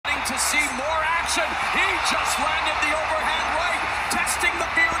to see more action. He just landed the overhand right, testing the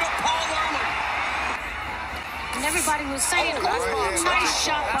beard of Paul early. And everybody was saying, nice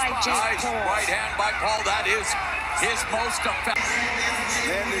shot by Jake Paul. Right hand by Paul. That is his most effective.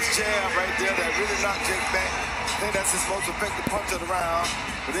 And this jab right there that really knocked Jake back. I think that's his most effective punch of the round.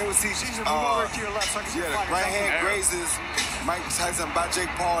 But then we see move over to your left so I can see the right hand grazes Mike Tyson by Jake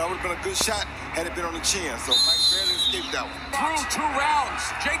Paul. That would have been a good shot had it been on the chin. So Mike barely escaped that one. Through 2 rounds.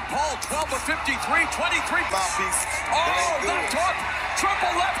 Jake Paul 12 of 53, 23. Mouthpiece. Oh, left hook.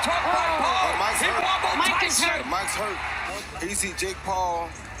 Triple left hook by Paul. Mike's He hurt. wobbled Mike is Tyson. hurt. Mike's hurt. You see Jake Paul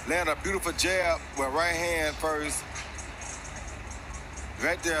land a beautiful jab with right hand first.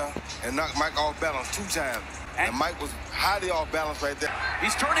 Right there, and knocked Mike off balance 2 times. And Mike was highly off balance right there.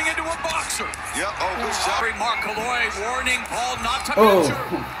 He's turning into a boxer. Yep, good shot. Mark Malloy warning Paul not to measure.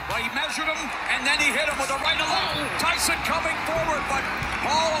 Well, he measured him, and then he hit him with a right and left. Tyson coming forward, but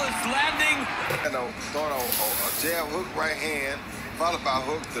Paul is landing. You know, throwing a jab hook right hand, followed by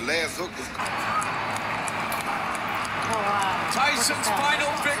hook. The last hook was... Tyson's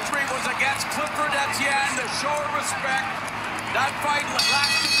final victory was against Clifford Etienne, the show of respect. That fight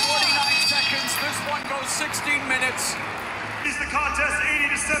lasted 49 seconds. This one goes 16 minutes. Is the contest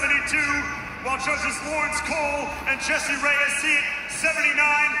 80 to 72, while judges Lawrence Cole and Jesse Reyes see it 79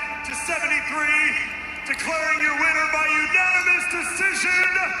 to 73, declaring your winner by unanimous decision,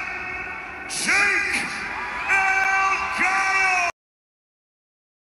 Jake